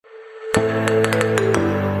Welcome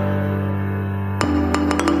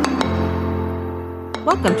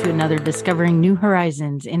to another Discovering New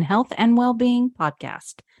Horizons in Health and Wellbeing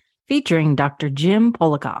podcast, featuring Dr. Jim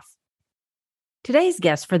Polikoff. Today's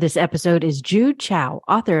guest for this episode is Jude Chow,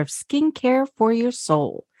 author of Skincare for Your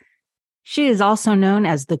Soul. She is also known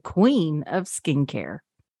as the Queen of Skincare.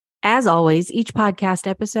 As always, each podcast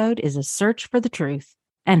episode is a search for the truth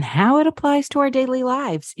and how it applies to our daily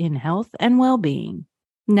lives in health and well-being.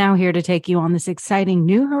 Now here to take you on this exciting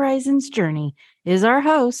New Horizons journey is our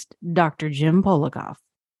host, Dr. Jim Polikoff.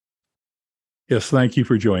 Yes, thank you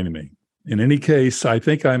for joining me. In any case, I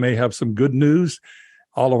think I may have some good news.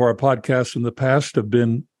 All of our podcasts in the past have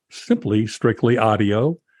been strictly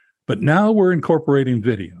audio, but now we're incorporating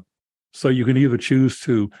video. So you can either choose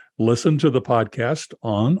to listen to the podcast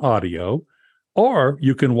on audio, or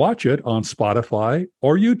you can watch it on Spotify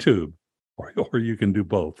or YouTube, or you can do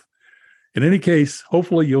both. In any case,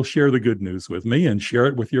 hopefully you'll share the good news with me and share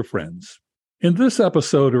it with your friends. In this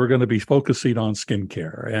episode, we're going to be focusing on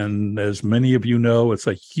skincare. And as many of you know, it's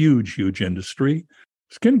a huge, huge industry.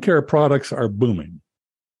 Skincare products are booming.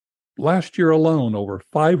 Last year alone, over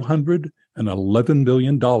 $511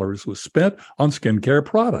 billion was spent on skincare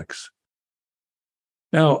products.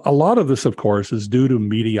 Now, a lot of this, of course, is due to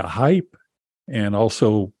media hype and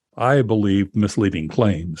also, I believe, misleading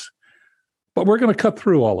claims. But we're going to cut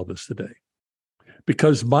through all of this today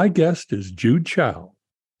because my guest is Jude Chow,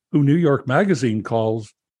 who New York Magazine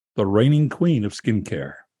calls the reigning queen of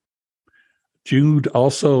skincare. Jude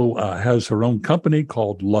also has her own company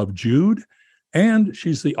called Love Jude, and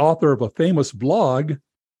she's the author of a famous blog,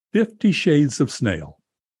 50 Shades of Snail.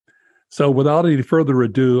 So without any further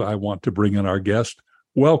ado, I want to bring in our guest.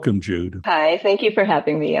 Welcome, Jude. Hi, thank you for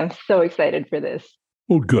having me. I'm so excited for this.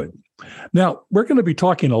 Well, good. Now, we're going to be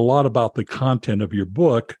talking a lot about the content of your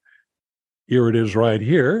book. Here it is right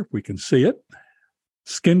here, if we can see it.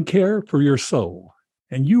 Skincare for Your Soul.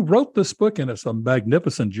 And you wrote this book, and it's a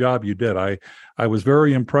magnificent job you did. I was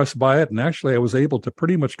very impressed by it, and actually I was able to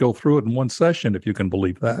pretty much go through it in one session, if you can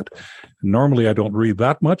believe that. Normally I don't read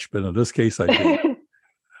that much, but in this case I do.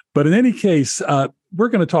 But in any case, we're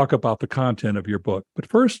going to talk about the content of your book. But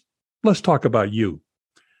first, let's talk about you.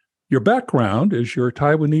 Your background is you're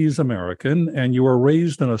Taiwanese American, and you were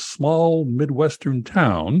raised in a small Midwestern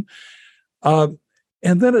town.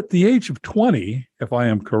 And then at the age of 20, if I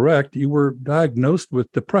am correct, you were diagnosed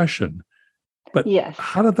with depression. But yes.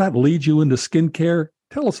 How did that lead you into skincare?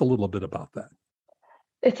 Tell us a little bit about that.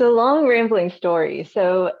 It's a long, rambling story.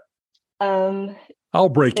 So I'll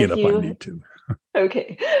break it if I need to.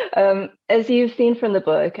 Okay. As you've seen from the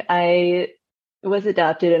book, I was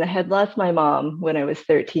adopted and I had lost my mom when I was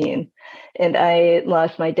 13 and I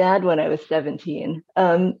lost my dad when I was 17.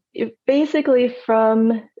 Basically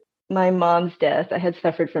from my mom's death, I had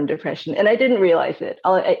suffered from depression and I didn't realize it.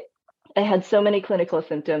 I had so many clinical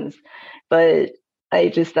symptoms, but I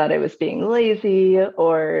just thought I was being lazy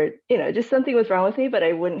or, just something was wrong with me, but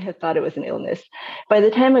I wouldn't have thought it was an illness. By the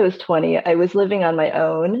time I was 20, I was living on my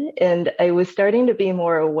own and I was starting to be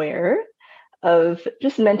more aware of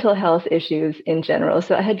just mental health issues in general.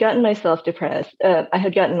 So I had gotten myself depressed. I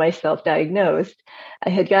had gotten myself diagnosed.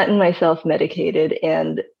 I had gotten myself medicated.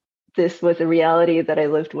 And this was a reality that I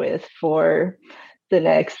lived with for the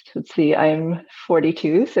next, I'm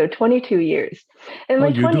 42, so 22 years. In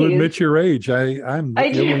my 20s, you do admit your age. I'm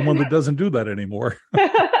the only one that doesn't do that anymore.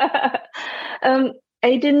 I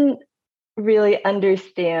didn't really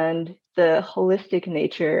understand the holistic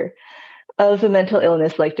nature of a mental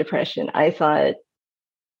illness like depression. I thought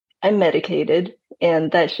I'm medicated and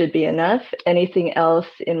that should be enough. Anything else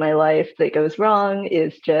in my life that goes wrong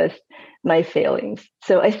is just my failings.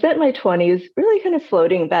 So I spent my 20s really kind of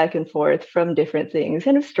floating back and forth from different things,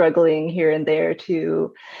 kind of struggling here and there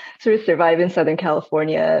to sort of survive in Southern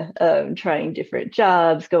California, trying different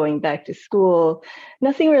jobs, going back to school.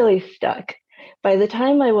 Nothing really stuck. By the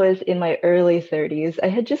time I was in my early 30s, I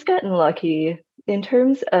had just gotten lucky in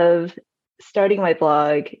terms of starting my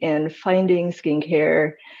blog and finding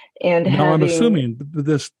skincare and now I'm assuming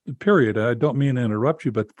this period, I don't mean to interrupt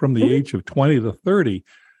you, but from the age of 20 to 30,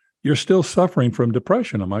 you're still suffering from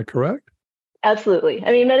depression. Am I correct? Absolutely.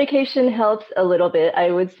 I mean, medication helps a little bit.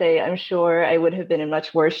 I would say I'm sure I would have been in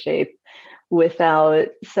much worse shape without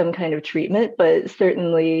some kind of treatment, but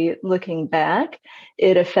certainly looking back,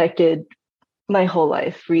 it affected my whole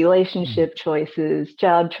life, relationship choices,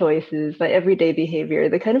 job choices, my everyday behavior,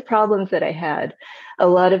 the kind of problems that I had. A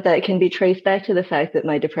lot of that can be traced back to the fact that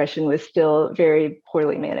my depression was still very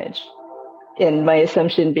poorly managed. And my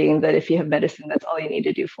assumption being that if you have medicine, that's all you need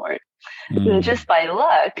to do for it. And just by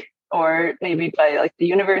luck, or maybe by like the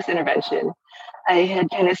universe intervention, I had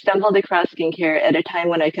kind of stumbled across skincare at a time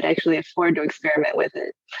when I could actually afford to experiment with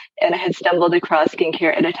it. And I had stumbled across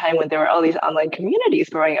skincare at a time when there were all these online communities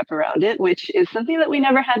growing up around it, which is something that we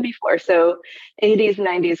never had before. So 80s,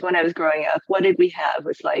 90s, when I was growing up, what did we have?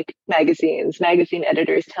 Was like magazine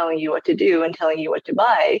editors telling you what to do and telling you what to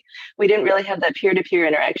buy. We didn't really have that peer-to-peer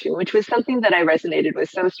interaction, which was something that I resonated with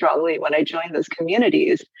so strongly when I joined those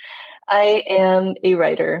communities. I am a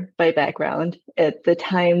writer by background. At the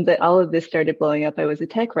time that all of this started blowing up, I was a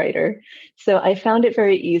tech writer. So I found it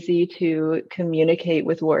very easy to communicate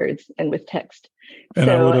with words and with text. And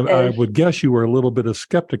So I would guess you were a little bit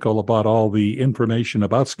skeptical about all the information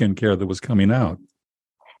about skincare that was coming out.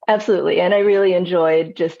 Absolutely. And I really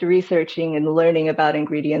enjoyed just researching and learning about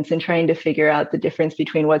ingredients and trying to figure out the difference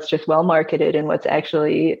between what's just well marketed and what's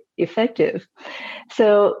actually effective.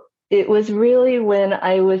 So it was really when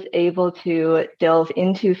I was able to delve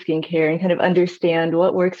into skincare and kind of understand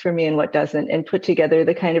what works for me and what doesn't, and put together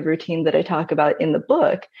the kind of routine that I talk about in the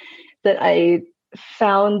book, that I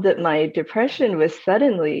found that my depression was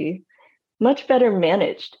suddenly much better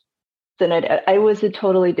managed than I was a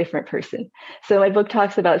totally different person. So my book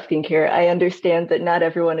talks about skincare. I understand that not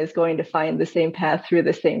everyone is going to find the same path through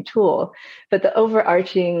the same tool, but the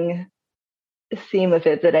overarching theme of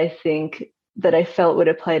it that I think that I felt would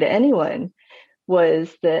apply to anyone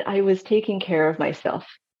was that I was taking care of myself.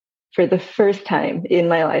 For the first time in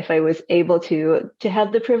my life, I was able to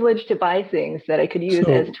have the privilege to buy things that I could use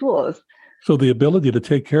as tools. So the ability to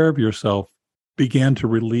take care of yourself began to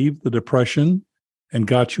relieve the depression and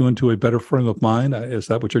got you into a better frame of mind. Is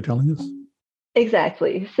that what you're telling us?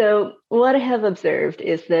 Exactly. So what I have observed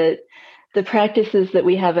is that the practices that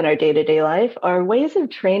we have in our day-to-day life are ways of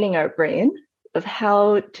training our brain of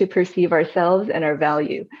how to perceive ourselves and our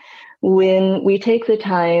value. When we take the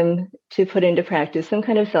time to put into practice some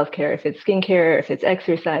kind of self-care, if it's skincare, if it's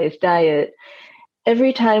exercise, diet,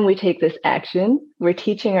 every time we take this action, we're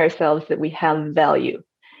teaching ourselves that we have value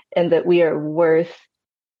and that we are worth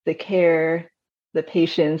the care, the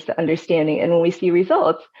patience, the understanding. And when we see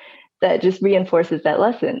results, that just reinforces that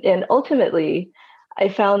lesson. And ultimately, I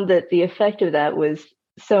found that the effect of that was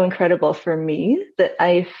so incredible for me that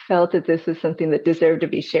I felt that this was something that deserved to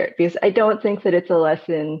be shared, because I don't think that it's a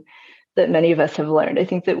lesson that many of us have learned. I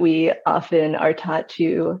think that we often are taught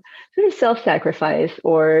to sort of self-sacrifice,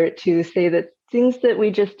 or to say that things that we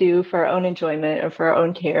just do for our own enjoyment or for our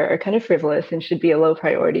own care are kind of frivolous and should be a low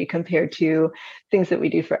priority compared to things that we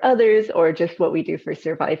do for others or just what we do for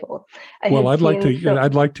survival. I'd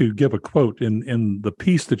like to give a quote in the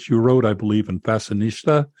piece that you wrote, I believe, in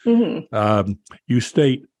Fashionista. Mm-hmm. You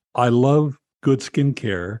state, "I love good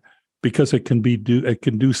skincare because it can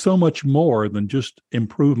do so much more than just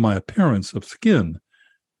improve my appearance of skin."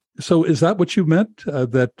 So is that what you meant?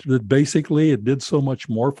 That basically it did so much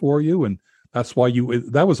more for you, and that's why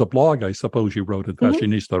that was a blog, I suppose, you wrote in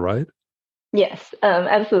Fashionista, mm-hmm. right? Yes,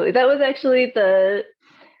 absolutely. That was actually the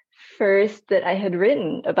first that I had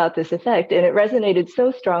written about this effect, and it resonated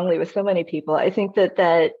so strongly with so many people. I think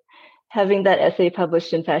that having that essay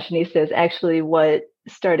published in Fashionista is actually what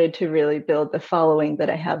started to really build the following that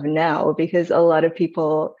I have now, because a lot of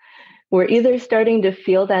people were either starting to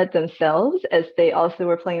feel that themselves as they also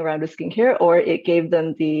were playing around with skincare, or it gave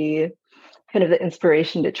them the kind of the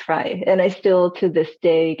inspiration to try. And I still to this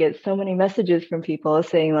day get so many messages from people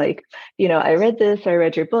saying like, I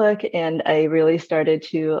read your book, and I really started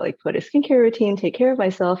to like put a skincare routine, take care of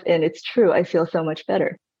myself. And it's true, I feel so much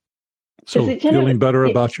better. So feeling better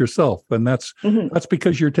about yourself. And that's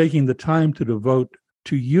because you're taking the time to devote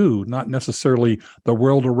to you, not necessarily the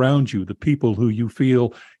world around you, the people who you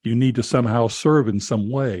feel you need to somehow serve in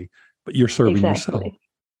some way, but you're serving yourself.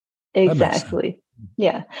 Exactly.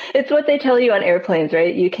 Yeah. It's what they tell you on airplanes,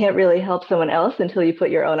 right? You can't really help someone else until you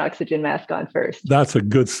put your own oxygen mask on first. That's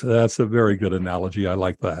a very good analogy. I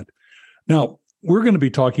like that. Now, we're going to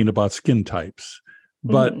be talking about skin types,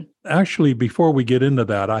 but actually, before we get into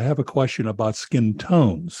that, I have a question about skin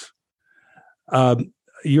tones.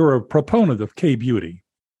 You're a proponent of K-beauty,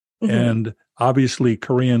 and obviously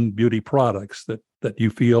Korean beauty products that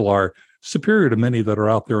you feel are superior to many that are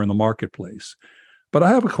out there in the marketplace. But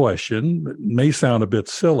I have a question. It may sound a bit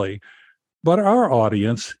silly, but our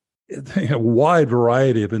audience, a wide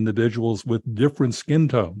variety of individuals with different skin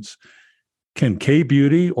tones. Can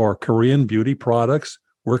K-beauty or Korean beauty products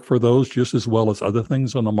work for those just as well as other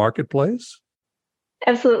things on the marketplace?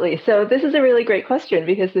 Absolutely. So this is a really great question,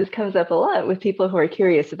 because this comes up a lot with people who are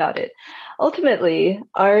curious about it. Ultimately,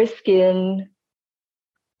 our skin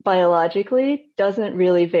biologically doesn't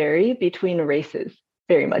really vary between races.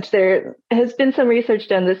 very much. There has been some research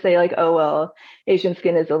done to say like, oh, well, Asian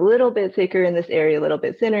skin is a little bit thicker in this area, a little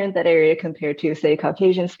bit thinner in that area compared to, say,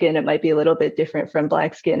 Caucasian skin. It might be a little bit different from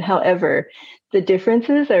Black skin. However, the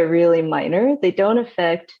differences are really minor. They don't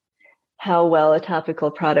affect how well a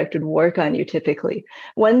topical product would work on you typically.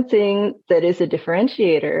 One thing that is a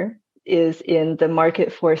differentiator is in the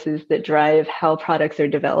market forces that drive how products are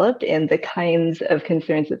developed and the kinds of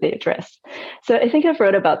concerns that they address. So I think I've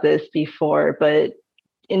wrote about this before, but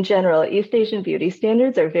in general, East Asian beauty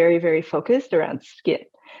standards are very, very focused around skin.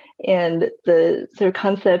 And the sort of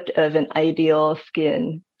concept of an ideal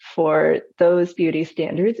skin for those beauty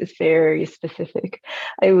standards is very specific.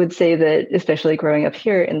 I would say that, especially growing up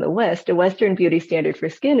here in the West, a Western beauty standard for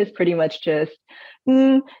skin is pretty much just,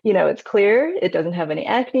 it's clear, it doesn't have any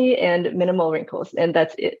acne and minimal wrinkles, and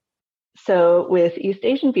that's it. So with East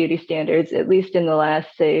Asian beauty standards, at least in the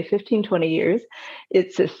last, say, 15, 20 years,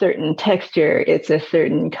 it's a certain texture, it's a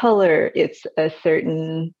certain color, it's a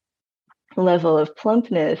certain level of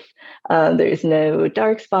plumpness. There's no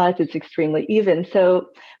dark spots, it's extremely even. So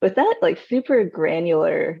with that like super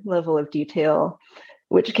granular level of detail,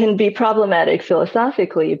 which can be problematic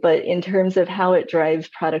philosophically, but in terms of how it drives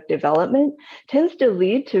product development, tends to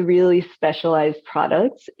lead to really specialized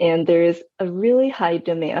products. And there's a really high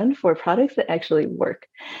demand for products that actually work.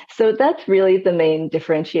 So that's really the main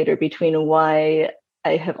differentiator between why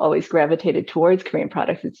I have always gravitated towards Korean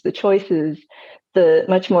products. It's the choices, the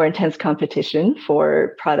much more intense competition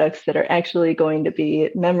for products that are actually going to be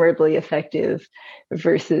memorably effective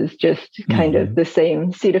versus just kind of the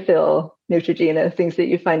same Cetaphil, Neutrogena, things that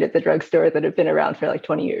you find at the drugstore that have been around for like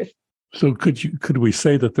 20 years. So could we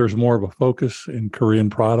say that there's more of a focus in Korean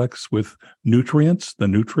products with nutrients, the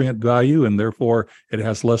nutrient value, and therefore it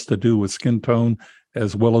has less to do with skin tone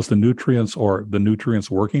as well as the nutrients or the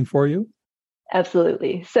nutrients working for you?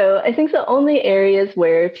 Absolutely. So I think the only areas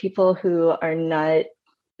where people who are not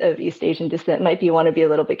of East Asian descent might want to be a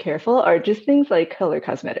little bit careful are just things like color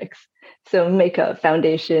cosmetics. So makeup,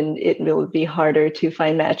 foundation, it will be harder to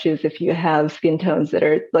find matches if you have skin tones that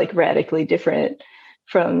are like radically different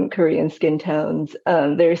from Korean skin tones.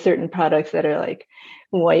 There are certain products that are like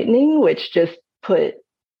whitening, which just put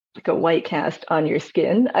like a white cast on your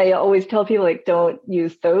skin. I always tell people like, don't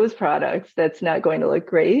use those products. That's not going to look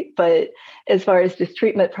great. But as far as just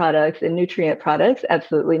treatment products and nutrient products,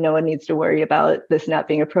 absolutely no one needs to worry about this not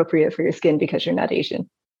being appropriate for your skin because you're not Asian.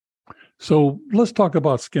 So let's talk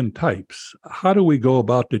about skin types. How do we go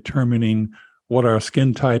about determining what our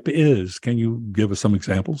skin type is? Can you give us some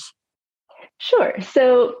examples? Sure.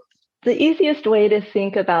 So the easiest way to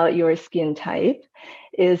think about your skin type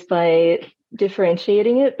is by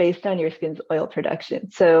differentiating it based on your skin's oil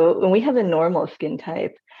production. So when we have a normal skin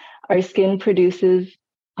type, our skin produces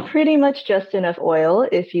pretty much just enough oil.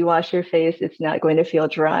 If you wash your face, it's not going to feel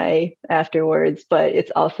dry afterwards, but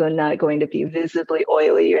it's also not going to be visibly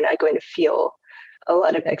oily. You're not going to feel a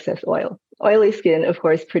lot of excess oil. Oily skin, of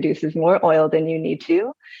course, produces more oil than you need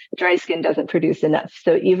to. Dry skin doesn't produce enough.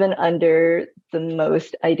 So even under the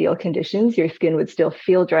most ideal conditions, your skin would still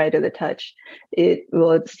feel dry to the touch. It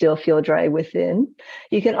will still feel dry within.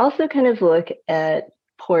 You can also kind of look at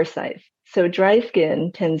pore size. So dry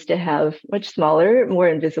skin tends to have much smaller, more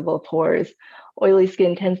invisible pores. Oily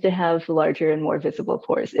skin tends to have larger and more visible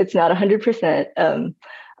pores. It's not 100%.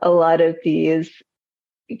 A lot of these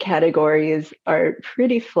categories are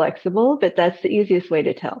pretty flexible, but that's the easiest way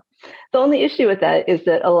to tell. The only issue with that is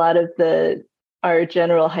that a lot of our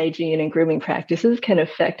general hygiene and grooming practices can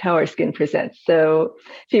affect how our skin presents. So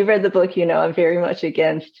if you've read the book, you know I'm very much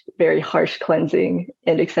against very harsh cleansing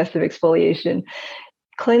and excessive exfoliation.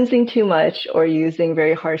 Cleansing too much or using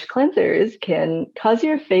very harsh cleansers can cause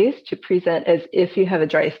your face to present as if you have a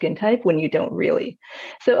dry skin type when you don't really.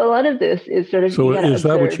 So a lot of this is sort of... So is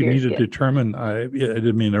that what you need to determine? I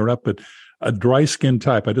didn't mean to interrupt, but a dry skin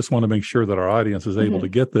type, I just want to make sure that our audience is able to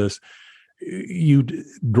get this.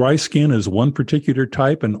 Dry skin is one particular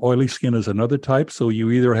type and oily skin is another type. So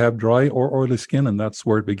you either have dry or oily skin and that's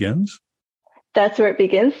where it begins? That's where it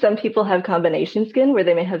begins. Some people have combination skin where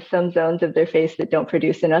they may have some zones of their face that don't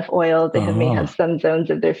produce enough oil. They may have some zones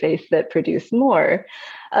of their face that produce more.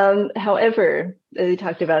 However, as we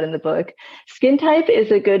talked about in the book, skin type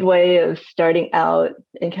is a good way of starting out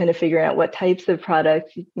and kind of figuring out what types of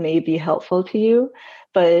products may be helpful to you.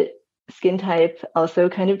 But skin type also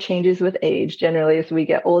kind of changes with age. Generally, as we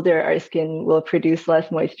get older, our skin will produce less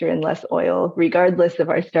moisture and less oil, regardless of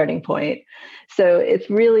our starting point. So it's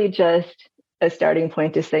really just a starting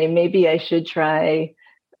point to say, maybe I should try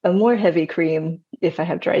a more heavy cream if I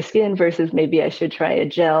have dry skin versus maybe I should try a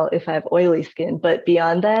gel if I have oily skin. But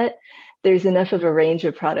beyond that, there's enough of a range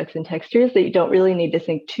of products and textures that you don't really need to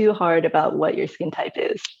think too hard about what your skin type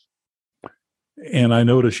is. And I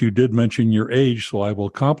notice you did mention your age, so I will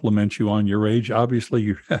compliment you on your age.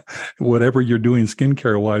 Obviously, whatever you're doing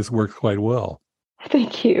skincare-wise works quite well.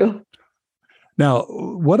 Thank you. Now,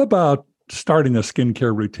 what about starting a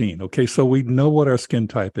skincare routine? Okay, so we know what our skin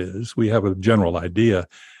type is. We have a general idea.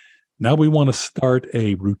 Now we want to start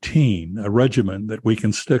a routine, a regimen that we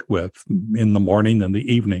can stick with in the morning and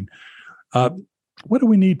the evening. What do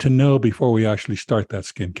we need to know before we actually start that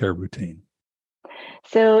skincare routine?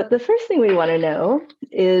 So the first thing we want to know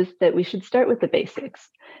is that we should start with the basics.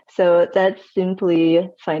 So that's simply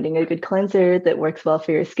finding a good cleanser that works well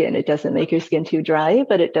for your skin. It doesn't make your skin too dry,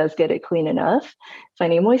 but it does get it clean enough.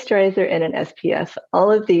 Finding a moisturizer and an SPF.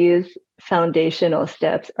 All of these foundational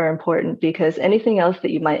steps are important because anything else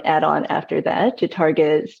that you might add on after that to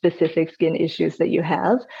target specific skin issues that you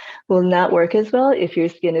have will not work as well if your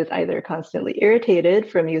skin is either constantly irritated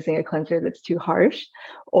from using a cleanser that's too harsh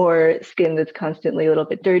or skin that's constantly a little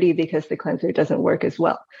bit dirty because the cleanser doesn't work as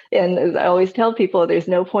well. And as I always tell people, there's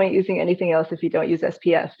no point using anything else if you don't use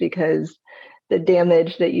SPF because the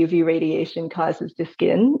damage that UV radiation causes to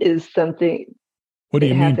skin is something. What do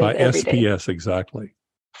you mean by SPS exactly?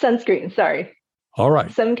 Sunscreen, sorry. All right.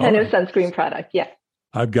 Some kind of sunscreen product, yeah.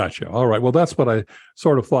 I've got you. All right. Well, that's what I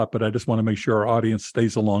sort of thought, but I just want to make sure our audience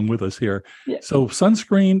stays along with us here. Yeah. So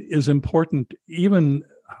sunscreen is important even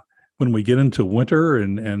when we get into winter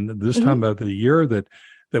and this time of the year that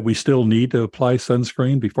we still need to apply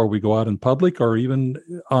sunscreen before we go out in public or even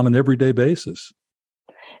on an everyday basis.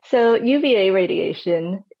 So UVA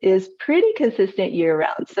radiation is pretty consistent year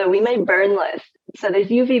round. So we may burn less. So there's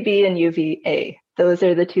UVB and UVA. Those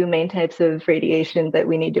are the two main types of radiation that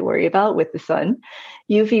we need to worry about with the sun.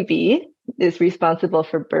 UVB is responsible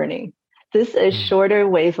for burning. This is shorter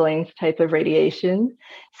wavelength type of radiation.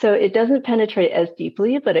 So it doesn't penetrate as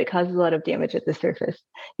deeply, but it causes a lot of damage at the surface.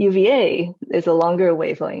 UVA is a longer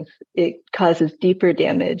wavelength. It causes deeper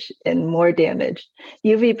damage and more damage.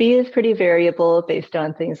 UVB is pretty variable based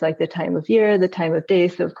on things like the time of year, the time of day.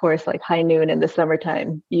 So of course, like high noon in the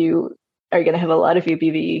summertime, you are going to have a lot of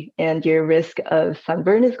UVB and your risk of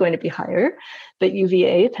sunburn is going to be higher. But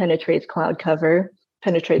UVA penetrates cloud cover,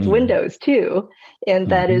 penetrates windows too. And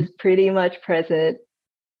that is pretty much present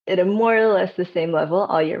at a more or less the same level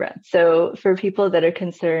all year round. So for people that are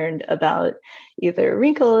concerned about either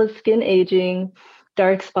wrinkles, skin aging,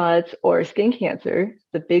 dark spots, or skin cancer,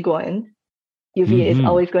 the big one, UVA is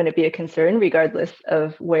always going to be a concern regardless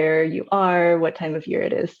of where you are, what time of year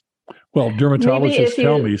it is. Well, dermatologists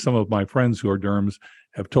tell me, some of my friends who are derms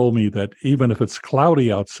have told me that even if it's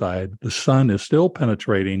cloudy outside, the sun is still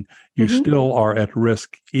penetrating. You still are at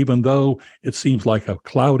risk, even though it seems like a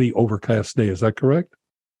cloudy, overcast day. Is that correct?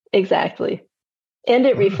 Exactly. And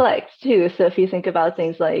it reflects too. So if you think about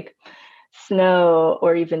things like snow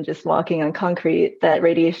or even just walking on concrete, that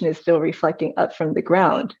radiation is still reflecting up from the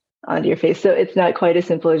ground onto your face. So it's not quite as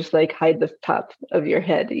simple as just like hide the top of your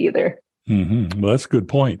head either. Well, that's a good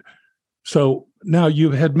point. So now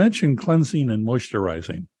you had mentioned cleansing and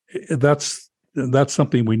moisturizing. That's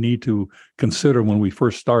something we need to consider when we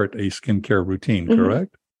first start a skincare routine,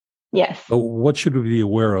 correct? Yes. So what should we be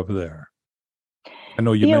aware of there? I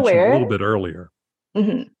know you mentioned a little bit earlier.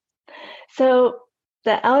 So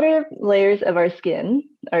the outer layers of our skin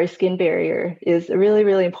barrier, is really,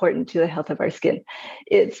 really important to the health of our skin.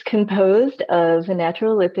 It's composed of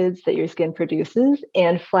natural lipids that your skin produces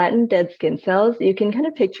and flattened dead skin cells. You can kind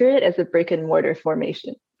of picture it as a brick and mortar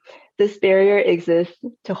formation. This barrier exists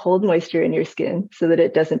to hold moisture in your skin so that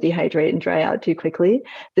it doesn't dehydrate and dry out too quickly.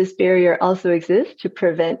 This barrier also exists to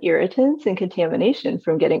prevent irritants and contamination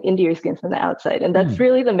from getting into your skin from the outside. And that's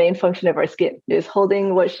really the main function of our skin, is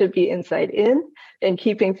holding what should be inside in and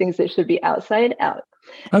keeping things that should be outside out.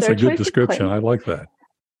 That's a good description. I like that.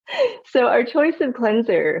 So our choice of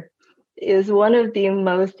cleanser is one of the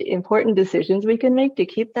most important decisions we can make to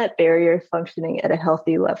keep that barrier functioning at a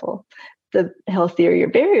healthy level. The healthier your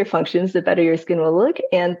barrier functions, the better your skin will look,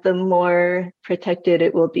 and the more protected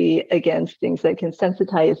it will be against things that can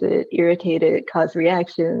sensitize it, irritate it, cause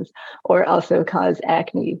reactions, or also cause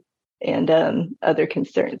acne and other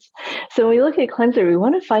concerns. So when we look at cleanser, we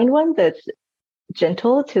want to find one that's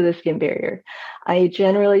gentle to the skin barrier. I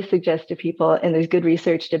generally suggest to people, and there's good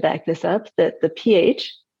research to back this up, that the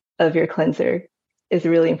pH of your cleanser is a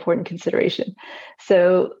really important consideration.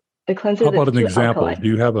 So the cleanser. How about an example? Alkaline. Do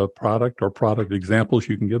you have a product or product examples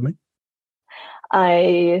you can give me?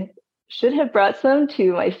 I should have brought some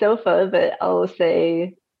to my sofa, but I'll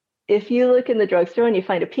say, if you look in the drugstore and you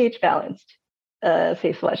find a pH balanced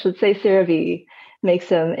face wash, let's say CeraVe, makes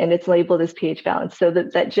them, and it's labeled as pH balanced. So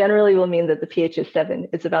that generally will mean that the pH is 7.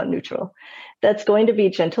 It's about neutral. That's going to be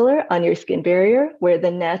gentler on your skin barrier, where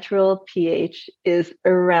the natural pH is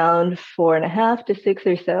around 4.5 to 6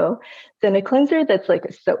 or so, than a cleanser that's like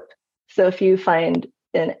a soap. So if you find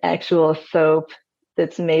an actual soap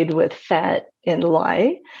that's made with fat and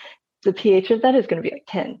lye, the pH of that is going to be like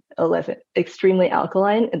 10, 11, extremely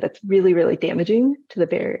alkaline, and that's really, really damaging to the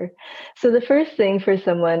barrier. So the first thing for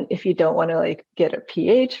someone, if you don't want to like get a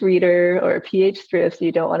pH reader or a pH strip, so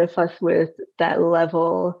you don't want to fuss with that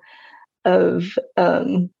level of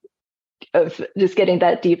just getting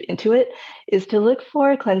that deep into it, is to look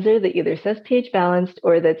for a cleanser that either says pH balanced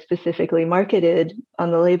or that's specifically marketed on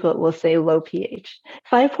the label. It will say low pH.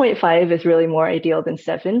 5.5 is really more ideal than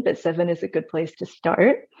 7, but 7 is a good place to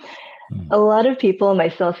start. A lot of people,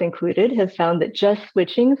 myself included, have found that just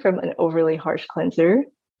switching from an overly harsh cleanser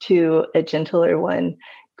to a gentler one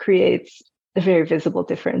creates a very visible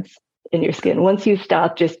difference in your skin. Once you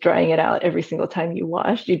stop just drying it out every single time you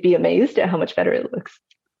wash, you'd be amazed at how much better it looks.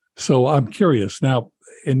 So I'm curious now,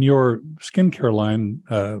 in your skincare line,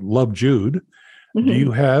 Love Jude, do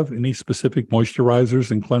you have any specific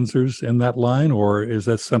moisturizers and cleansers in that line, or is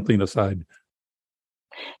that something aside?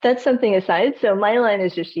 That's something aside. So my line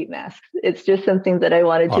is just sheet masks. It's just something that I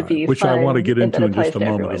wanted to be which fun, I want to get into in just a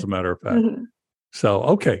moment, everyone. as a matter of fact. So,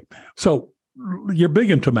 okay. So you're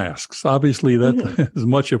big into masks. Obviously, that is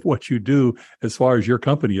much of what you do as far as your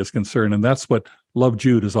company is concerned. And that's what Love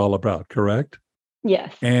Jude is all about, correct?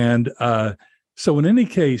 Yes. And so in any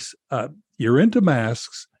case, you're into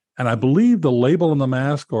masks. And I believe the label on the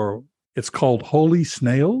mask, or it's called Holy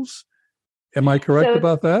Snails. Am I correct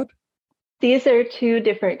about that? These are two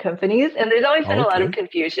different companies, and there's always been a lot of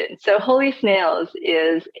confusion. So Holy Snails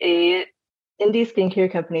is a indie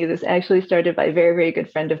skincare company that's actually started by a very, very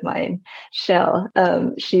good friend of mine, Shell.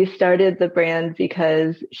 She started the brand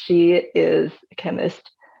because she is a chemist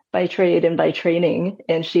by trade and by training,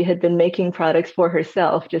 and she had been making products for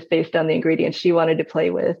herself just based on the ingredients she wanted to play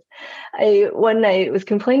with. I one night was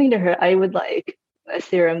complaining to her, I would like a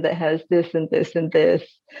serum that has this and this and this.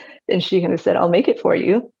 And she kind of said, I'll make it for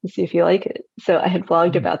you and see if you like it. So I had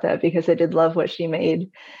blogged about that because I did love what she made.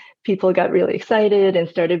 People got really excited and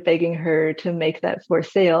started begging her to make that for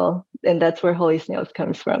sale. And that's where Holy Snails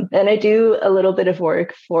comes from. And I do a little bit of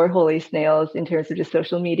work for Holy Snails in terms of just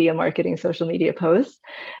social media marketing, social media posts.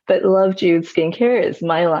 But Love Jude Skincare is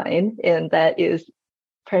my line. And that is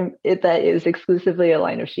exclusively a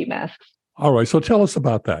line of sheet masks. All right. So tell us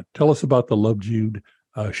about that. Tell us about the Love Jude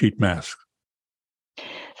sheet masks.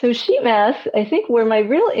 So sheet masks, I think, were my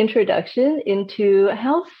real introduction into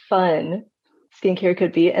how fun skincare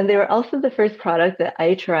could be. And they were also the first product that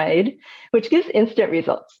I tried, which gives instant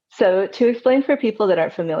results. So to explain for people that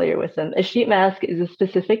aren't familiar with them, a sheet mask is a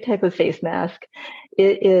specific type of face mask.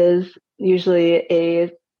 It is usually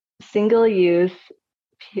a single-use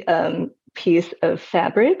piece of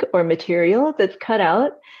fabric or material that's cut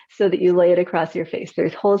out so that you lay it across your face.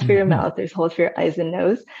 There's holes for your mouth, there's holes for your eyes and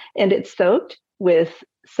nose, and it's soaked with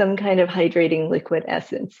some kind of hydrating liquid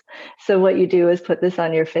essence. So what you do is put this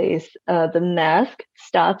on your face. The mask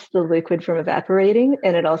stops the liquid from evaporating,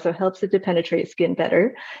 and it also helps it to penetrate skin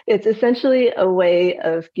better. It's essentially a way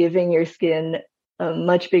of giving your skin a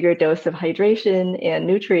much bigger dose of hydration and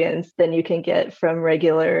nutrients than you can get from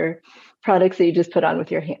regular products that you just put on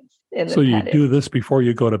with your hands. So you do this before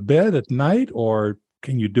you go to bed at night, or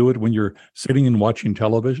can you do it when you're sitting and watching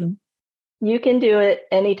television? You can do it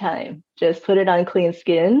anytime. Just put it on clean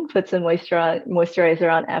skin, put some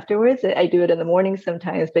moisturizer on afterwards. I do it in the morning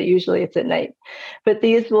sometimes, but usually it's at night. But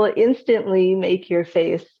these will instantly make your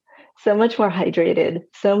face so much more hydrated,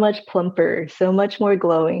 so much plumper, so much more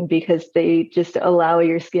glowing, because they just allow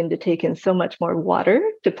your skin to take in so much more water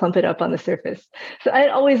to plump it up on the surface. So I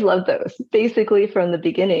always loved those, basically from the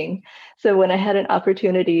beginning. So when I had an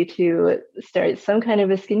opportunity to start some kind of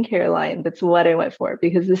a skincare line, that's what I went for,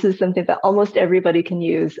 because this is something that almost everybody can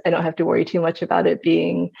use. I don't have to worry too much about it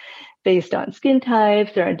being based on skin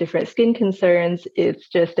types or on different skin concerns. It's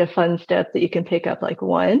just a fun step that you can pick up like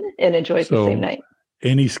one and enjoy the same night.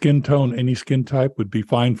 Any skin tone, any skin type would be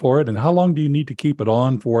fine for it. And how long do you need to keep it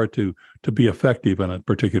on for it to be effective on a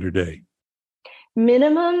particular day?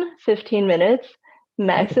 Minimum 15 minutes.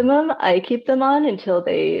 Maximum, I keep them on until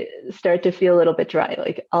they start to feel a little bit dry,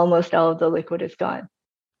 like almost all of the liquid is gone.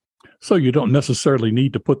 So you don't necessarily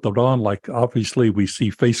need to put them on. Like obviously we see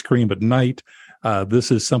face cream at night. This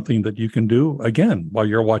is something that you can do, again, while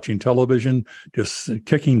you're watching television, just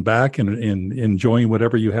kicking back and enjoying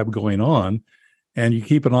whatever you have going on. And you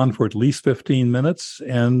keep it on for at least 15 minutes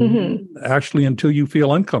and actually until you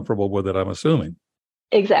feel uncomfortable with it, I'm assuming.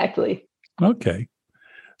 Exactly. Okay.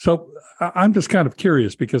 So I'm just kind of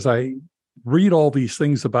curious because I read all these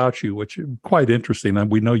things about you, which are quite interesting. And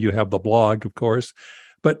we know you have the blog, of course.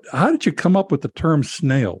 But how did you come up with the term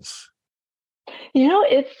snails?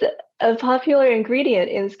 It's a popular ingredient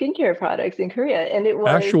in skincare products in Korea, and it was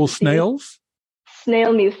actual snails?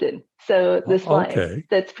 Snail mucin. So the slime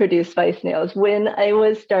that's produced by snails. When I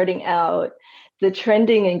was starting out, the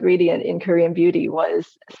trending ingredient in Korean beauty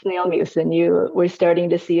was snail mucin. You were starting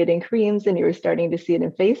to see it in creams and you were starting to see it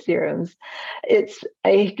in face serums.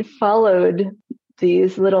 I followed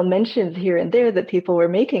these little mentions here and there that people were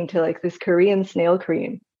making to like this Korean snail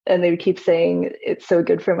cream. And they would keep saying it's so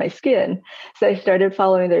good for my skin. So I started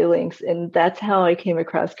following their links, and that's how I came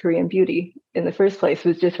across Korean beauty in the first place,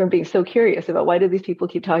 was just from being so curious about why do these people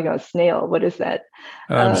keep talking about snail? What is that?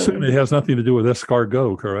 I'm assuming it has nothing to do with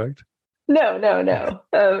escargot, correct? No.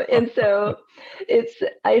 And so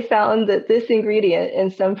I found that this ingredient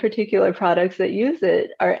and some particular products that use it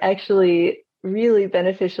are actually really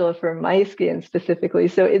beneficial for my skin specifically.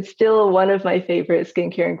 So it's still one of my favorite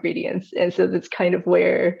skincare ingredients. And so that's kind of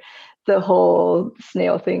where the whole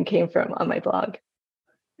snail thing came from on my blog.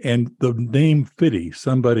 And the name Fitty,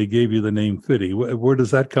 somebody gave you the name Fitty. Where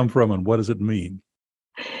does that come from and what does it mean?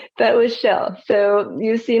 That was Shell. So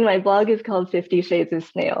you've seen my blog is called 50 Shades of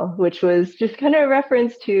Snail, which was just kind of a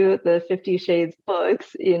reference to the 50 Shades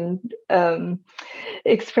books in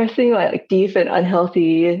expressing my deep and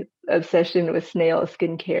unhealthy obsession with snail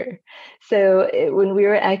skincare. So when we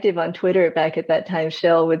were active on Twitter back at that time,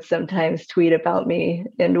 Shell would sometimes tweet about me.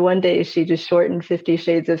 And one day she just shortened 50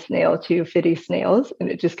 Shades of Snail to Fitty Snails,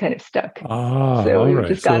 and it just kind of stuck. So we've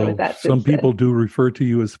just gone with that. Some people do refer to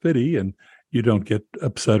you as Fitty, and you don't get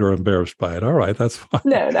upset or embarrassed by it. All right, that's fine.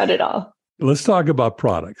 No, not at all. Let's talk about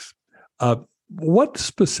products. What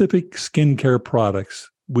specific skincare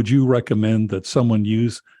products would you recommend that someone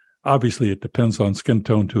use? Obviously, it depends on skin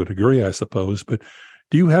tone to a degree, I suppose, but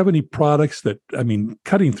do you have any products that,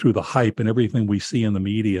 cutting through the hype and everything we see in the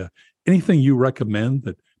media, anything you recommend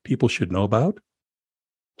that people should know about?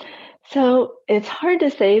 So it's hard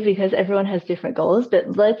to say because everyone has different goals,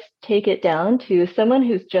 but let's take it down to someone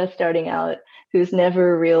who's just starting out, who's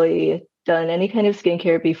never really done any kind of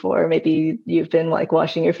skincare before. Maybe you've been like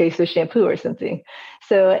washing your face with shampoo or something.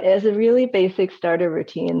 So as a really basic starter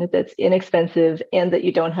routine that's inexpensive and that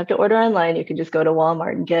you don't have to order online, you can just go to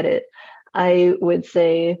Walmart and get it. I would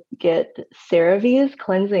say get CeraVe's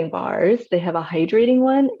cleansing bars. They have a hydrating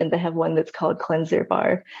one and they have one that's called Cleanser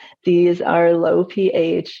Bar. These are low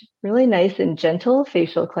pH, really nice and gentle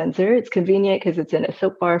facial cleanser. It's convenient because it's in a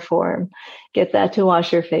soap bar form. Get that to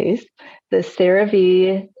wash your face. The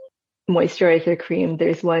CeraVe moisturizer cream,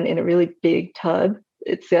 there's one in a really big tub.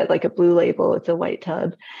 It's got like a blue label. It's a white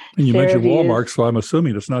tub. And you mentioned Walmart, so I'm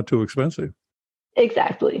assuming it's not too expensive.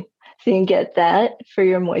 Exactly. So you can get that for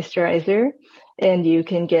your moisturizer, and you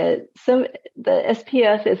can get the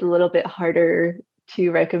SPF is a little bit harder to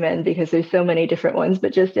recommend because there's so many different ones,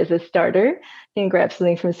 but just as a starter, you can grab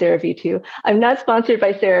something from CeraVe too. I'm not sponsored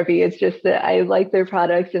by CeraVe. It's just that I like their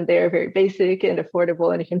products and they're very basic and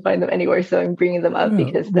affordable and you can find them anywhere. So I'm bringing them up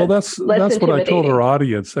because that's what I told our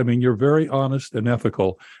audience. You're very honest and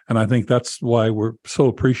ethical. And I think that's why we're so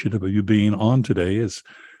appreciative of you being on today, is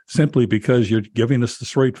simply because you're giving us the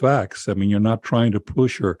straight facts. You're not trying to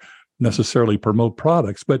push or necessarily promote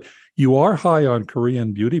products, but you are high on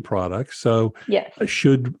Korean beauty products. So yes.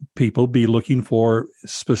 Should people be looking for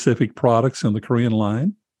specific products in the Korean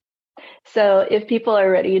line? So if people are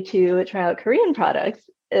ready to try out Korean products,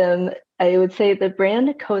 I would say the brand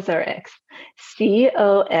COSRX,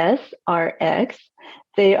 COSRX.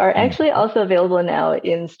 They are actually also available now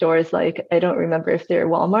in stores like, I don't remember if they're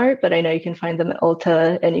Walmart, but I know you can find them at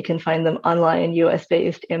Ulta and you can find them online,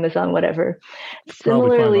 US-based, Amazon, whatever.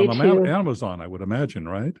 Similarly to Amazon, I would imagine,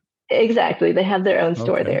 right? Exactly. They have their own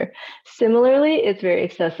store there. Similarly, it's very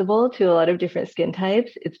accessible to a lot of different skin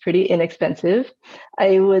types. It's pretty inexpensive.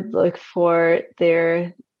 I would look for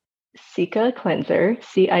their Cica cleanser,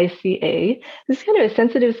 CICA. This is kind of a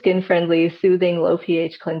sensitive, skin-friendly, soothing, low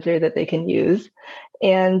pH cleanser that they can use.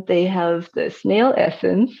 And they have the snail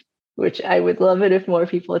essence, which I would love it if more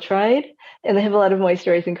people tried. And they have a lot of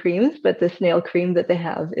moisturizing creams, but the snail cream that they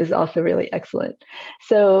have is also really excellent.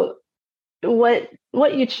 So what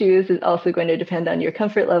you choose is also going to depend on your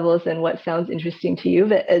comfort levels and what sounds interesting to you.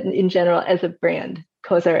 But in general, as a brand,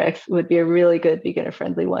 COSRX would be a really good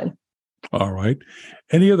beginner-friendly one. All right.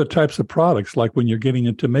 Any other types of products, like when you're getting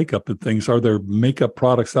into makeup and things, are there makeup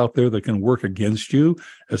products out there that can work against you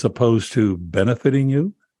as opposed to benefiting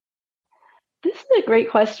you? This is a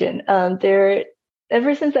great question.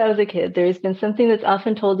 Ever since I was a kid, there's been something that's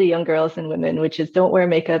often told to young girls and women, which is don't wear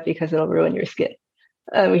makeup because it'll ruin your skin.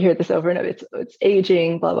 We hear this over and over. It's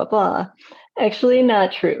aging, blah, blah, blah. Actually,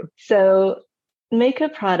 not true. So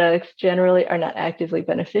makeup products generally are not actively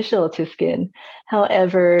beneficial to skin.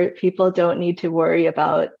 However, people don't need to worry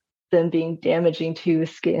about them being damaging to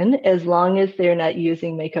skin as long as they're not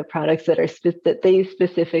using makeup products that are that they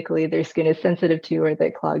specifically their skin is sensitive to or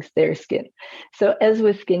that clogs their skin. So as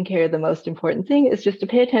with skincare, the most important thing is just to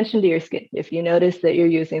pay attention to your skin. If you notice that you're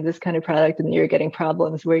using this kind of product and you're getting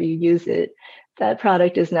problems where you use it, that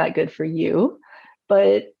product is not good for you.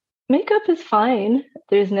 But makeup is fine.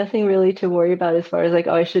 There's nothing really to worry about as far as like,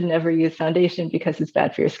 oh, I should never use foundation because it's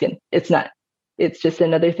bad for your skin. It's not. It's just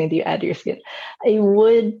another thing that you add to your skin. I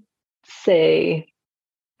would say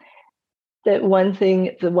that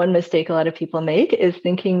the one mistake a lot of people make is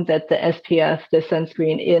thinking that the SPF, the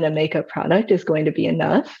sunscreen in a makeup product is going to be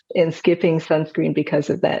enough and skipping sunscreen because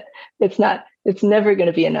of that. It's not. It's never going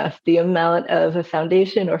to be enough. The amount of a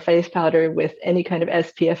foundation or face powder with any kind of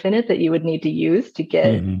SPF in it that you would need to use to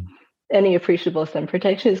get any appreciable sun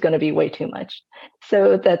protection is going to be way too much.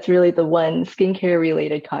 So that's really the one skincare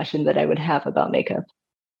related caution that I would have about makeup.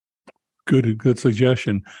 Good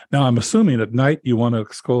suggestion. Now, I'm assuming at night you want to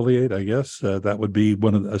exfoliate. I guess that would be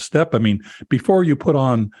a step. I mean, before you put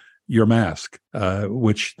on your mask,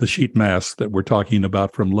 which the sheet mask that we're talking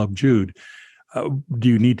about from Love Jude, do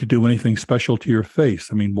you need to do anything special to your face?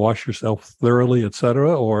 I mean, wash yourself thoroughly,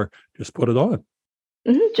 etc., or just put it on?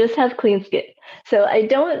 Just have clean skin. So I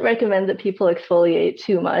don't recommend that people exfoliate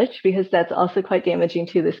too much because that's also quite damaging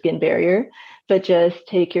to the skin barrier. But just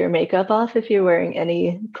take your makeup off if you're wearing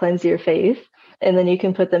any, cleanse your face, and then you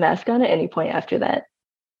can put the mask on at any point after that.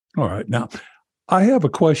 All right. Now, I have a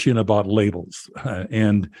question about labels.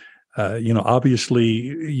 Obviously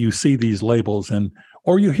you see these labels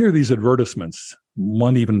or you hear these advertisements.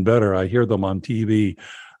 One even better, I hear them on TV.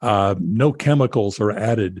 No chemicals are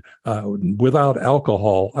added, without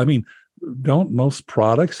alcohol. I mean, don't most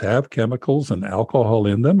products have chemicals and alcohol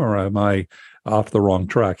in them, or am I off the wrong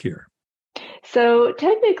track here? So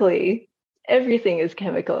technically, everything is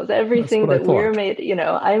chemicals. Everything that we're made,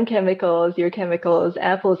 I'm chemicals, you're chemicals,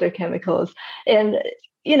 apples are chemicals. And,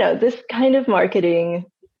 this kind of marketing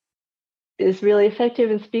is really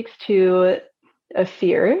effective and speaks to a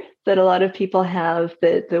fear that a lot of people have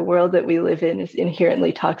that the world that we live in is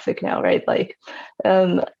inherently toxic now, right? Like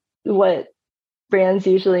what brands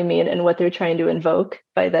usually mean and what they're trying to invoke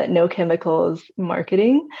by that no chemicals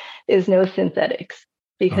marketing is no synthetics,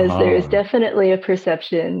 because there is definitely a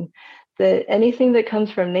perception that anything that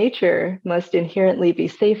comes from nature must inherently be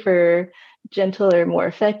safer, gentler, more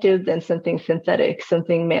effective than something synthetic,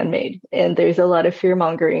 something man-made. And there's a lot of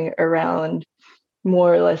fear-mongering around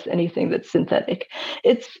more or less anything that's synthetic.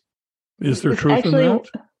 Is there truth in that?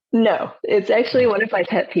 No, it's actually one of my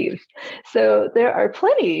pet peeves. So there are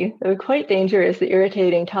plenty of quite dangerous,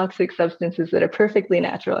 irritating, toxic substances that are perfectly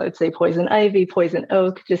natural. I would say poison ivy, poison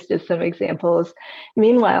oak, just as some examples.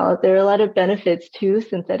 Meanwhile, there are a lot of benefits to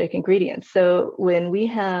synthetic ingredients. So when we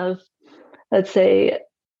have, let's say,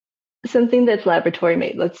 something that's laboratory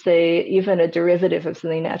made, let's say even a derivative of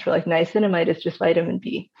something natural, like niacinamide is just vitamin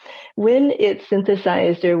B. When it's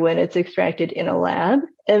synthesized or when it's extracted in a lab,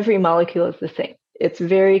 every molecule is the same. It's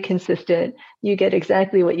very consistent. You get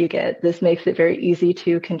exactly what you get. This makes it very easy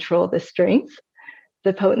to control the strength,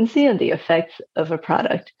 the potency, and the effects of a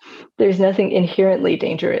product. There's nothing inherently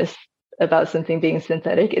dangerous about something being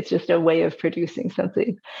synthetic. It's just a way of producing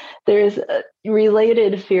something. There's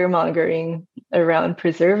related fear-mongering around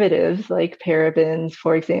preservatives like parabens,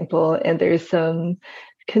 for example, and there's some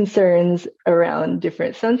concerns around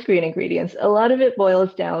different sunscreen ingredients. A lot of it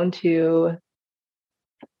boils down to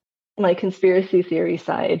my conspiracy theory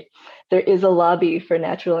side. There is a lobby for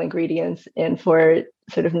natural ingredients and for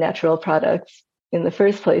sort of natural products in the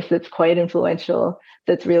first place that's quite influential,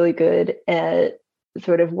 that's really good at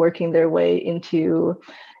sort of working their way into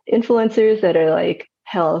influencers that are like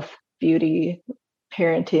health, beauty,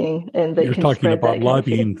 parenting, and that you're can talking spread about that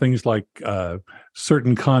lobbying things like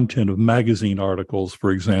certain content of magazine articles, for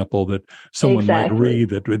example, that someone might read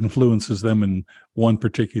that influences them in one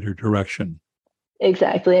particular direction.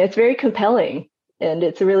 Exactly. And it's very compelling. And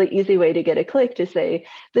it's a really easy way to get a click to say,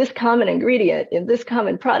 this common ingredient in this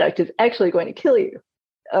common product is actually going to kill you.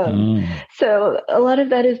 So a lot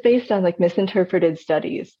of that is based on like misinterpreted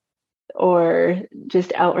studies or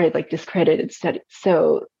just outright like discredited studies.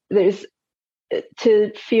 So there's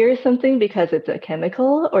to fear something because it's a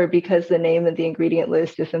chemical or because the name of the ingredient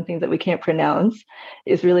list is something that we can't pronounce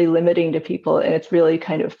is really limiting to people, and it's really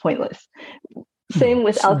kind of pointless. Same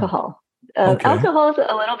with alcohol. Alcohol is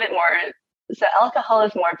a little bit more. So alcohol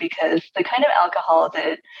is more because the kind of alcohol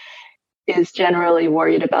that is generally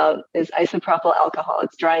worried about is isopropyl alcohol.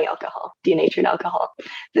 It's drying alcohol, denatured alcohol.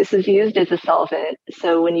 This is used as a solvent.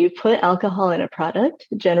 So when you put alcohol in a product,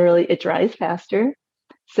 generally it dries faster.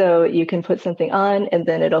 So you can put something on and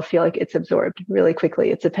then it'll feel like it's absorbed really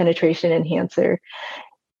quickly. It's a penetration enhancer.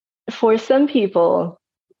 For some people,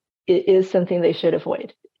 it is something they should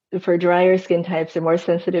avoid. For drier skin types or more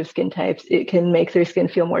sensitive skin types, it can make their skin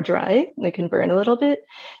feel more dry. It can burn a little bit.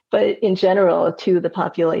 But in general, to the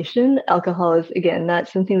population, alcohol is, again, not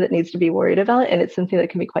something that needs to be worried about. And it's something that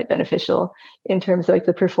can be quite beneficial in terms of like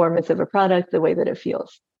the performance of a product, the way that it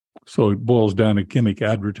feels. So it boils down to gimmick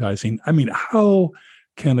advertising. I mean, how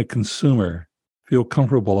can a consumer feel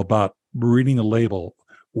comfortable about reading a label?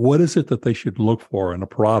 What is it that they should look for in a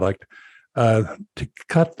product to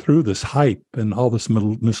cut through this hype and all this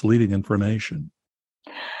misleading information?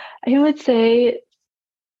 I would say,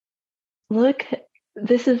 look,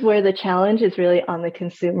 this is where the challenge is really on the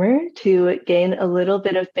consumer to gain a little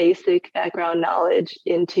bit of basic background knowledge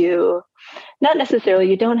into, not necessarily,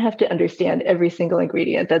 you don't have to understand every single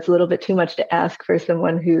ingredient. That's a little bit too much to ask for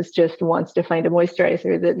someone who's just wants to find a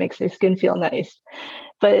moisturizer that makes their skin feel nice.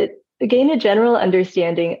 But gain a general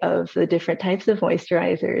understanding of the different types of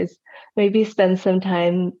moisturizers, maybe spend some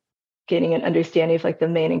time getting an understanding of like the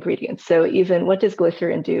main ingredients. So even what does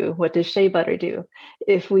glycerin do? What does shea butter do?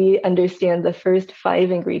 If we understand the first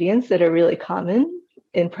 5 ingredients that are really common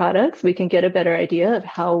in products, we can get a better idea of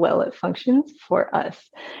how well it functions for us.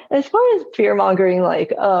 As far as fear mongering,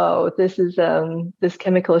 like, oh, this is this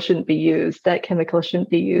chemical shouldn't be used, that chemical shouldn't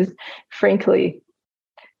be used. Frankly,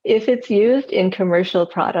 if it's used in commercial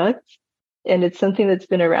products and it's something that's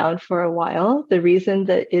been around for a while, the reason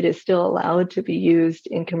that it is still allowed to be used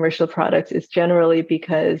in commercial products is generally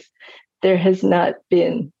because there has not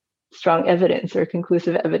been strong evidence or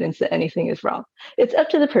conclusive evidence that anything is wrong. It's up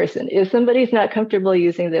to the person. If somebody's not comfortable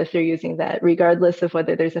using this or using that, regardless of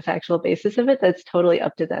whether there's a factual basis of it, that's totally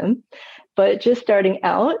up to them. But just starting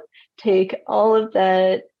out, take all of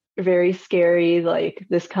that very scary, like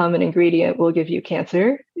this common ingredient will give you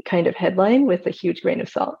cancer kind of headline with a huge grain of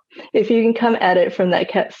salt. If you can come at it from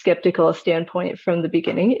that skeptical standpoint from the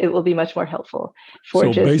beginning, it will be much more helpful for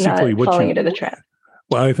so just not falling into the trap.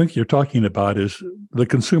 Well, I think you're talking about is the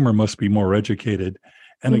consumer must be more educated.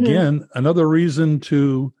 And again, another reason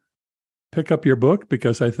to pick up your book,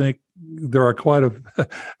 because I think there are quite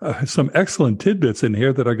some excellent tidbits in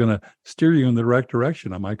here that are going to steer you in the right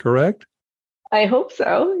direction. Am I correct? I hope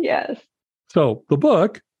so, yes. So the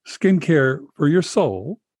book, Skincare for Your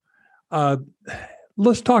Soul,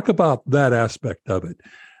 let's talk about that aspect of it.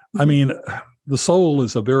 I mean, the soul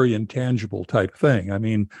is a very intangible type thing. I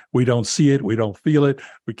mean, we don't see it, we don't feel it,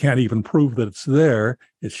 we can't even prove that it's there.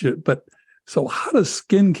 But so how does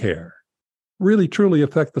skincare really truly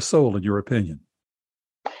affect the soul, in your opinion?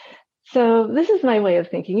 So this is my way of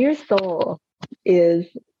thinking. Your soul is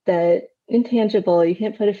that intangible, you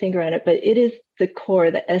can't put a finger on it, but it is the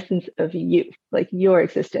core, the essence of you, like your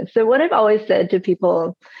existence. So what I've always said to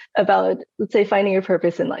people about, let's say, finding your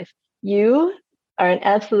purpose in life, you are an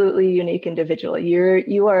absolutely unique individual.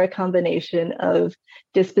 You are a combination of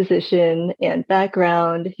disposition and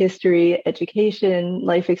background, history, education,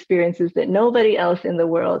 life experiences that nobody else in the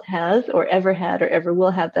world has or ever had or ever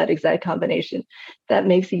will have that exact combination. That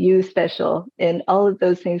makes you special. And all of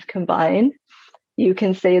those things combined, you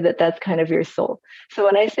can say that that's kind of your soul. So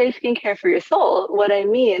when I say skincare for your soul, what I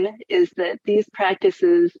mean is that these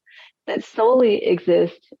practices that solely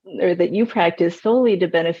exist or that you practice solely to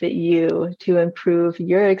benefit you, to improve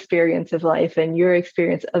your experience of life and your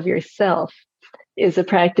experience of yourself, is a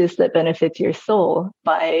practice that benefits your soul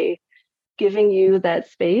by giving you that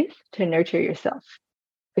space to nurture yourself.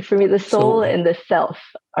 Like for me, the soul and the self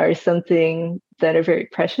are something that are very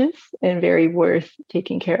precious and very worth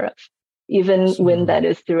taking care of, even when that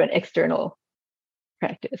is through an external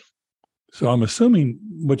practice. So I'm assuming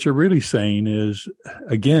what you're really saying is,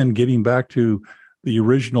 again, getting back to the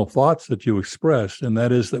original thoughts that you expressed, and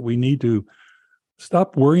that is that we need to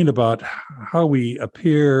stop worrying about how we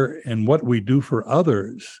appear and what we do for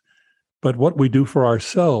others, but what we do for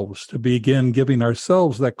ourselves, to begin giving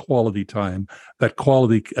ourselves that quality time, that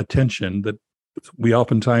quality attention that we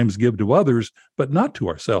oftentimes give to others, but not to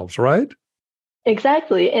ourselves, right?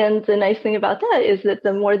 Exactly. And the nice thing about that is that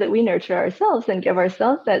the more that we nurture ourselves and give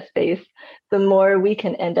ourselves that space, the more we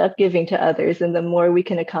can end up giving to others and the more we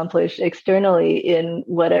can accomplish externally in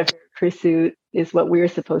whatever pursuit is what we're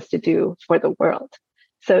supposed to do for the world.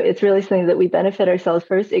 So it's really something that we benefit ourselves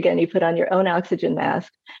first. Again, you put on your own oxygen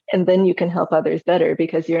mask and then you can help others better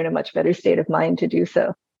because you're in a much better state of mind to do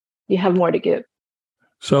so. You have more to give.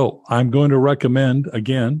 So I'm going to recommend,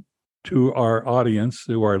 again, to our audience,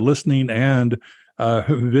 to our listening and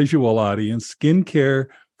visual audience, Skincare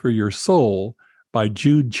for Your Soul by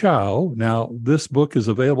Jude Chow. Now, this book is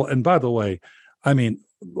available. And by the way, I mean,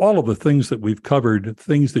 all of the things that we've covered,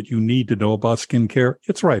 things that you need to know about skincare,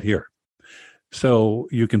 it's right here. So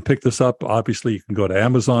you can pick this up. Obviously, you can go to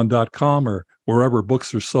Amazon.com or wherever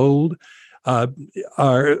books are sold.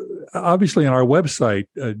 Obviously, on our website,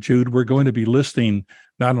 Jude, we're going to be listing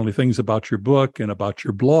not only things about your book and about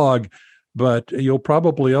your blog, but you'll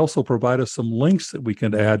probably also provide us some links that we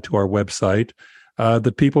can add to our website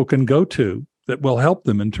that people can go to that will help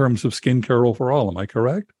them in terms of skincare overall. Am I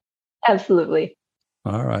correct? Absolutely.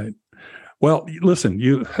 All right. Well, listen,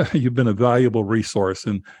 you've been a valuable resource.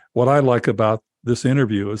 And what I like about this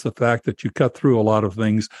interview is the fact that you cut through a lot of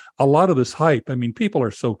things, a lot of this hype. I mean, people are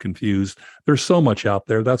so confused. There's so much out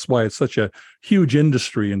there. That's why it's such a huge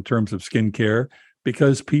industry in terms of skincare,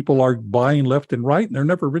 because people are buying left and right, and they're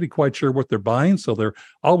never really quite sure what they're buying. So they're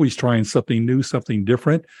always trying something new, something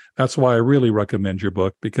different. That's why I really recommend your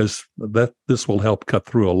book, because this will help cut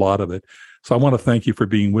through a lot of it. So I want to thank you for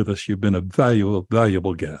being with us. You've been a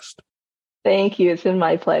valuable guest. Thank you. It's been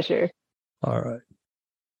my pleasure. All right.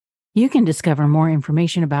 You can discover more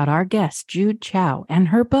information about our guest, Jude Chow, and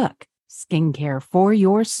her book, Skincare for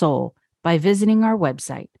Your Soul, by visiting our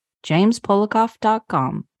website,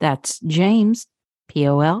 jamespolikoff.com. That's James,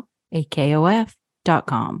 POLAKOF.com.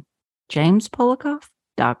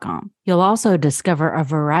 jamespolikoff.com. You'll also discover a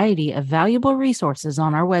variety of valuable resources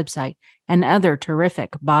on our website and other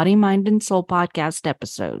terrific Body, Mind, and Soul podcast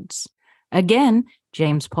episodes. Again,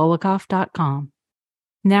 jamespolikoff.com.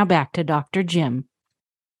 Now back to Dr. Jim.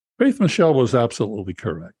 Faith Michelle was absolutely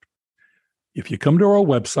correct. If you come to our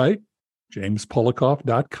website,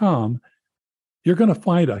 jamespolikoff.com, you're going to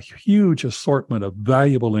find a huge assortment of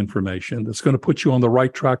valuable information that's going to put you on the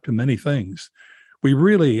right track to many things.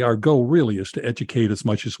 Our goal really is to educate as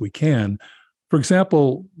much as we can. For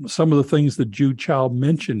example, some of the things that Jude Chow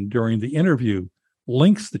mentioned during the interview,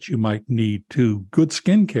 links that you might need to good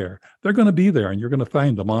skincare, they're going to be there, and you're going to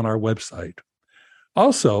find them on our website.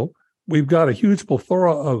 Also, we've got a huge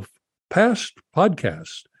plethora of past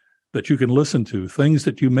podcasts that you can listen to, things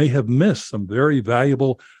that you may have missed, some very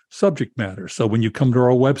valuable subject matter. So when you come to our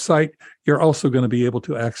website, you're also going to be able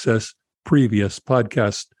to access previous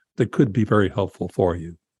podcasts that could be very helpful for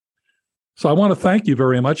you. So I want to thank you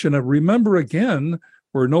very much. And remember, again,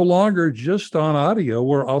 we're no longer just on audio,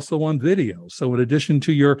 we're also on video. So in addition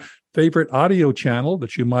to your favorite audio channel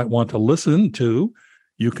that you might want to listen to,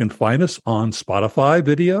 you can find us on Spotify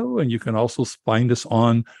video, and you can also find us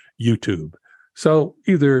on YouTube. So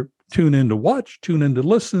either tune in to watch, tune in to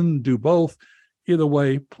listen, do both. Either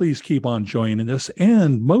way, please keep on joining us.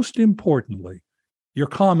 And most importantly, your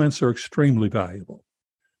comments are extremely valuable.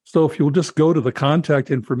 So if you'll just go to the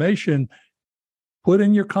contact information, put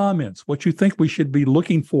in your comments what you think we should be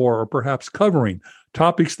looking for or perhaps covering,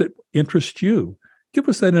 topics that interest you. Give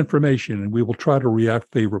us that information, and we will try to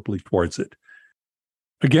react favorably towards it.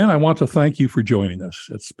 Again, I want to thank you for joining us.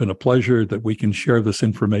 It's been a pleasure that we can share this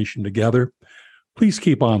information together. Please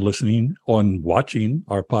keep on listening, on watching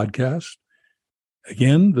our podcast.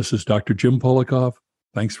 Again, this is Dr. Jim Polikoff.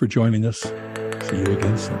 Thanks for joining us. See you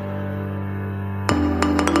again soon.